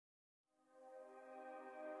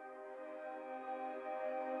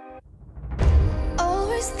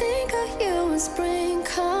always think of you when spring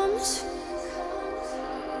comes.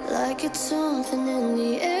 Like it's something in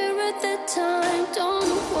the air at that time. Don't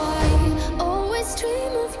know why. Always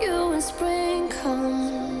dream of you when spring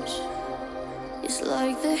comes. It's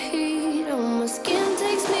like the heat on my skin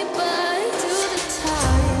takes me back to the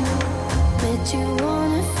time met you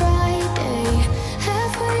on a Friday,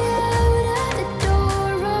 halfway out at the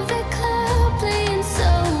door of the club, playing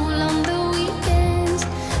soul on the weekends.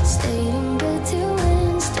 Stayed in bed till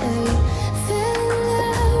Wednesday. Fell in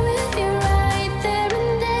love with you right there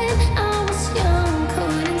and then. I was young,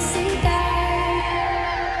 couldn't see that.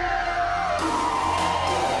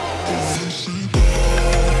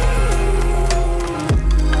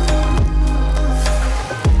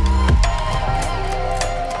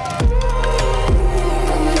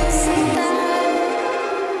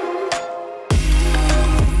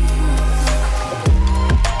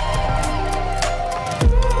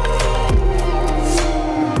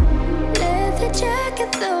 Leather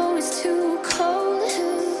jacket though it's too cold.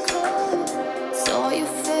 Saw your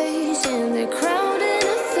face in the crowd and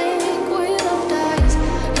I think we're all dies.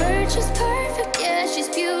 Her she's perfect, yeah, she's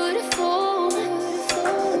beautiful.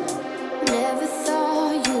 Never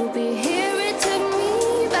thought you'd be here, it took me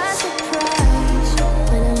by surprise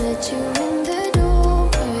when I met you in the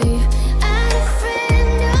doorway. I had a friend,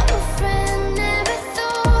 you're my friend. Never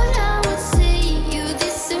thought I would see you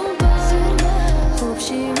this soon, but hope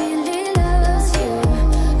she really loves you.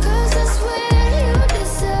 'Cause I swear you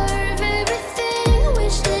deserve everything.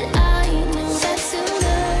 Wish that I knew that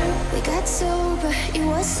sooner. We got sober, it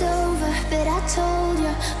was over, but I told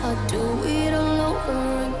you I'll do it all over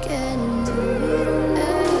again.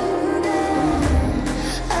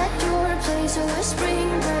 At your place or a spring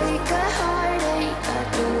break, a heartache, I'll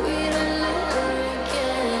do it all over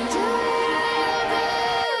again. Do it all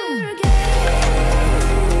over again.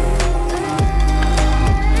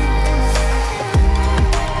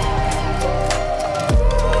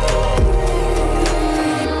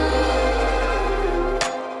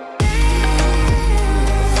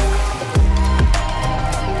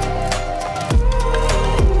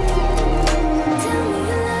 Tell me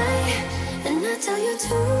a lie, and I tell you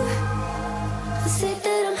too. I say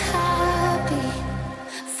that I'm happy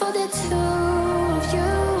for the two of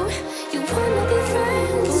you. You wanna be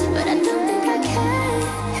friends, but I don't think I can.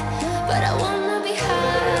 But I wanna be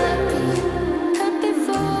happy, happy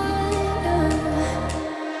for you.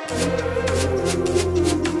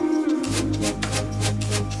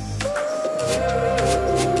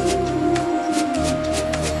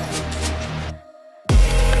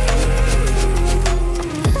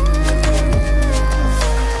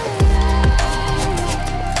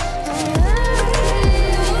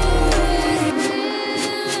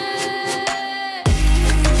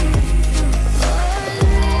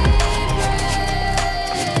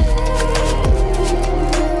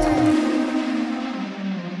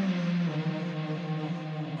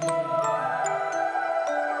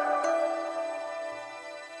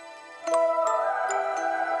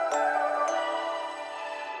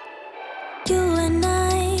 You and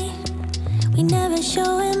I, we never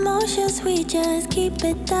show emotions, we just keep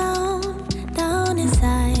it down, down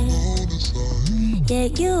inside. Yeah,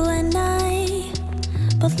 you and I,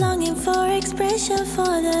 both longing for expression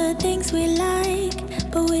for the things we like,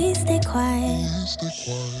 but we stay quiet.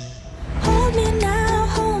 Hold me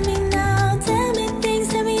now, tell me things,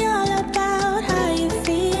 tell me all about how you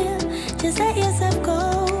feel. Just let yourself go.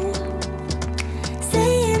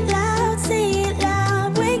 Say it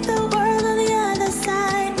loud, break the world on the other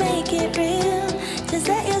side, make it real. Just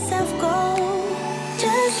let yourself go,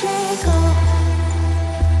 just let go.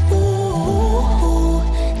 Ooh,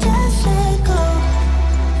 just let go.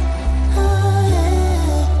 Oh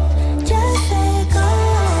yeah, just let go.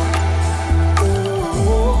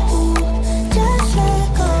 Ooh, just let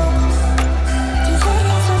go. Just let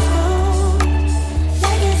yourself go.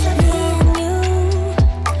 Let yourself be new.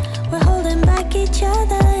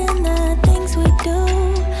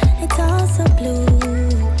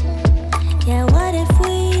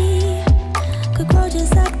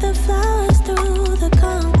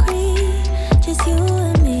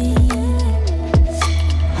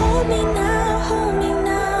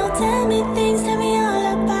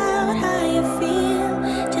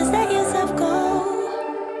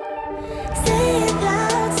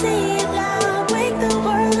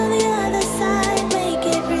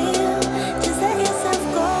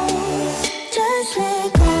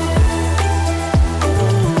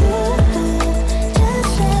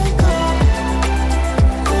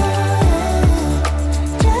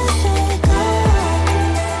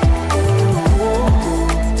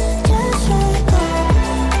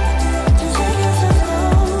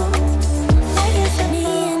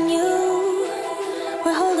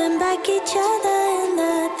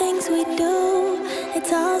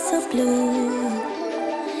 of blue.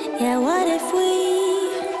 Yeah, what if we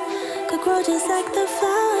could grow just like the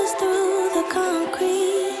flowers through the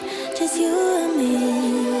concrete? Just you and me.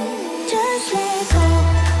 Just let go.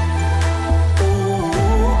 Ooh,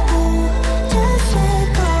 just let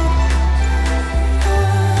go.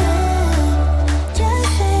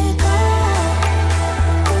 Just let go.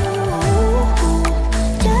 Ooh,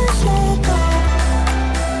 just let go.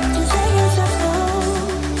 Just let yourself go.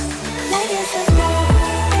 Let yourself go.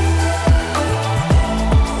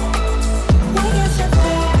 Let yourself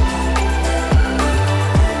go.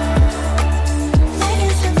 Let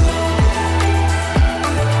yourself go.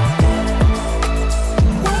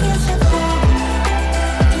 Let yourself go.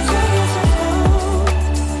 Just let yourself go.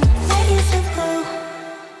 Let yourself go.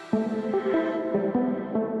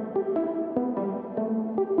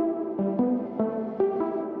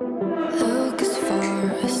 Look as far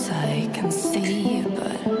as I can see,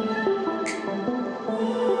 but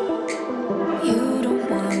you don't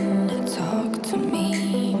want to talk to me,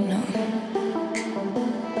 no.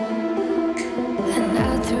 And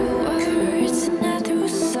not through words, not through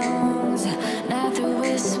songs, not through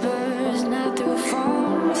whispers, not through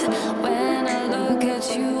phones. When I look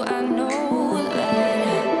at you, I know that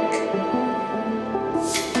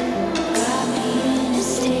got me in a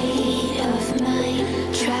state of mind,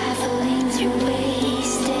 traveling through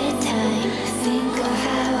wasted time. Think of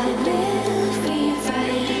how I will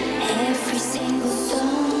rewrite every single song.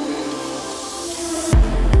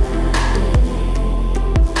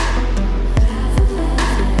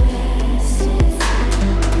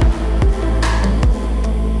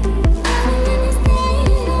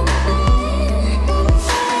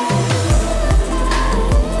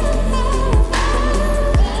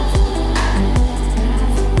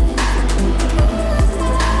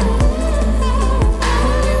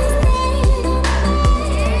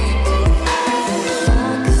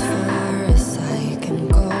 Walk as far as I can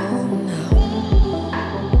go now.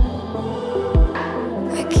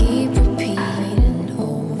 I keep repeating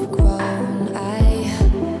overgrown. I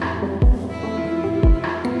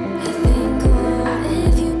think of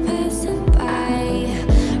if you passing by,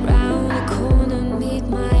 round the corner meet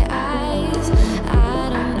my eyes. I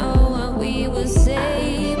don't know what we would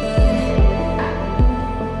say, but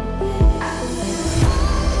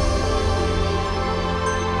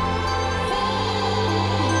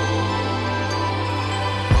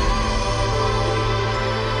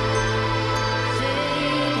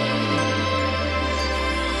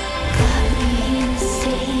got me in a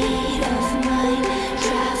state of mind,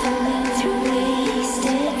 traveling through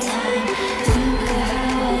wasted time. Think of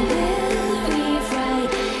how I will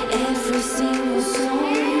rewrite every single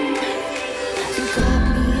song. You got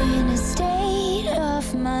me in a state of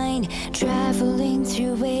mind, traveling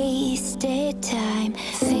through wasted time.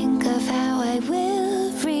 Think of how I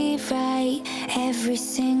will rewrite every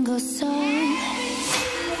single song.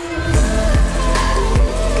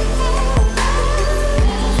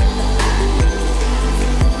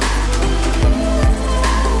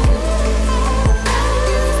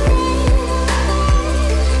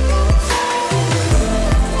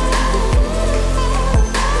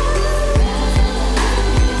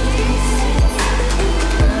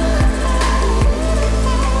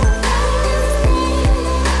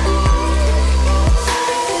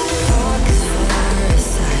 Walk as far as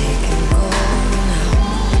I can go now.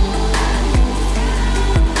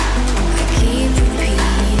 I keep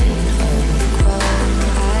repeating overgrown.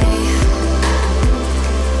 I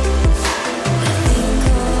think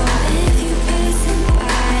of if you passing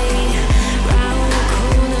by, round the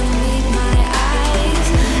corner meet my eyes.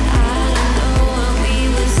 I don't know what we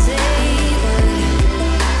would say, but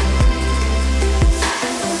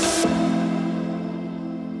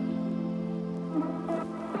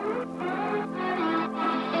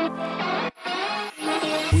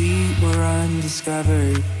We were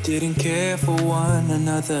undiscovered, didn't care for one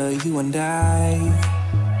another, you and I.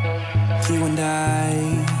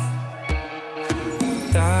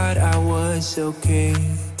 Thought I was okay,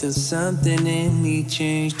 till something in me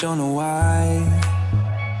changed, don't know why.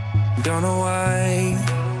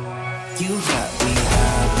 You got me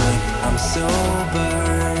high, but I'm sober.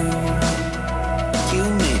 You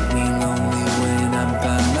make me lonely when I'm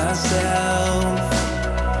by myself.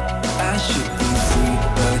 I should be free,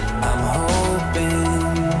 but I'm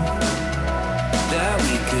hoping that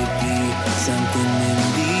we could be something in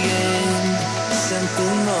the end,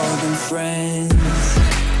 something more than friends.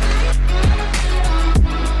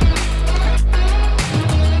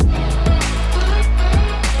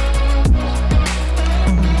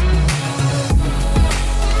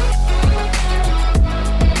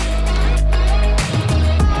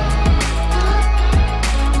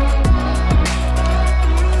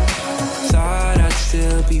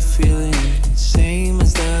 be feeling same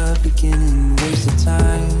as the beginning. Waste of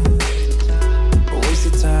time, waste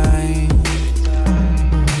of time.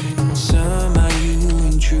 Somehow you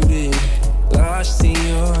intruded, lost in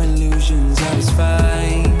your illusions. I was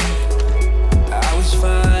fine, I was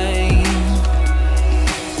fine.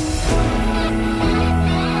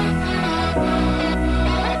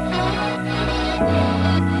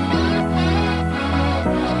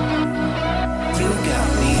 You got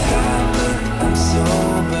me high, but I'm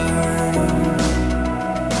sober.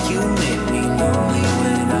 You make me lonely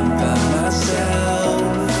when I'm by myself.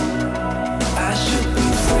 I should be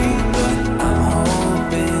free, but I'm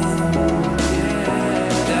hoping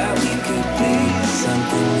that we could be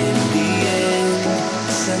something in the end,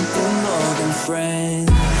 something more than friends.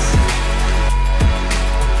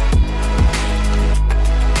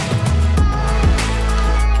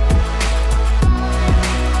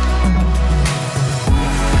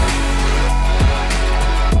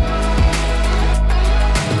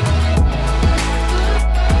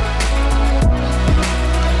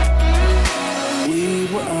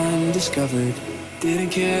 Discovered, didn't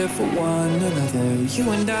care for one another. You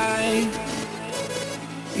and I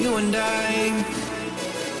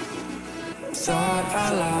thought I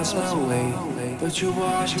lost my way, but you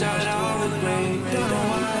washed out all the gray. Don't know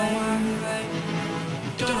why,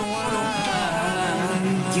 don't know why.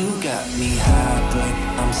 You got me high, but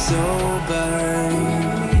I'm sober.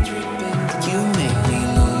 You make me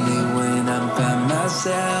lonely when I'm by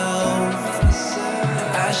myself.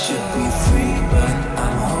 I should be free, but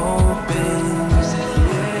I'm hoping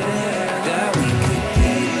that we could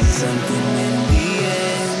be something in the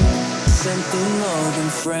end, something more than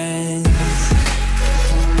friends.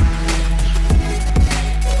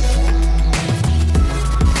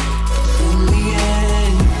 In the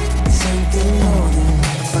end, something more than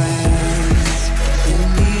friends. In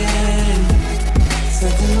the end,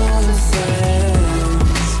 something more than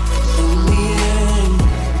friends. In the end,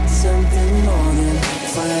 something more than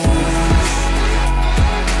friends.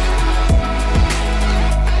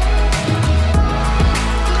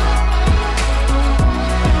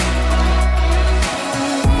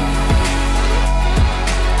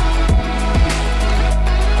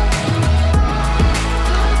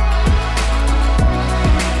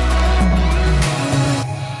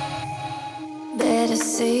 Better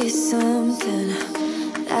say something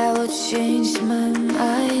that will change my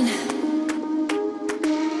mind.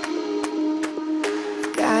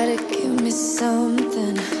 Gotta give me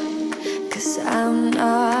something, 'cause I'm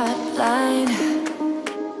not blind.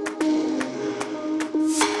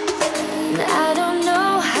 And I don't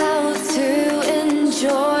know how to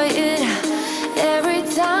enjoy it. Every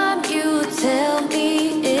time you tell me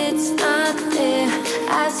it's not there,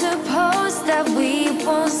 I suppose that we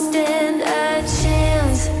won't stand a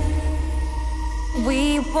chance.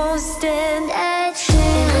 We won't stand a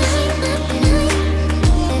chance.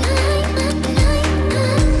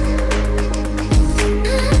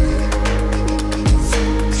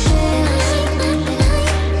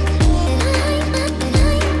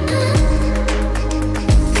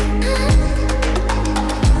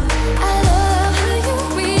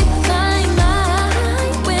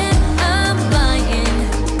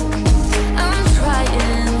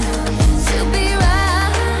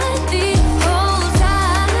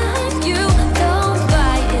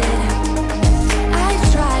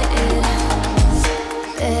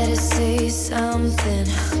 Something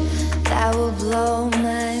that will blow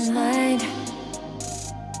my mind.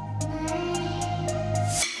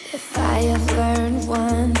 If I have learned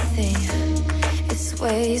one thing, it's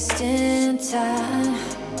wasting time.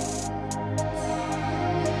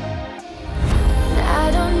 I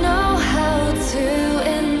don't know how to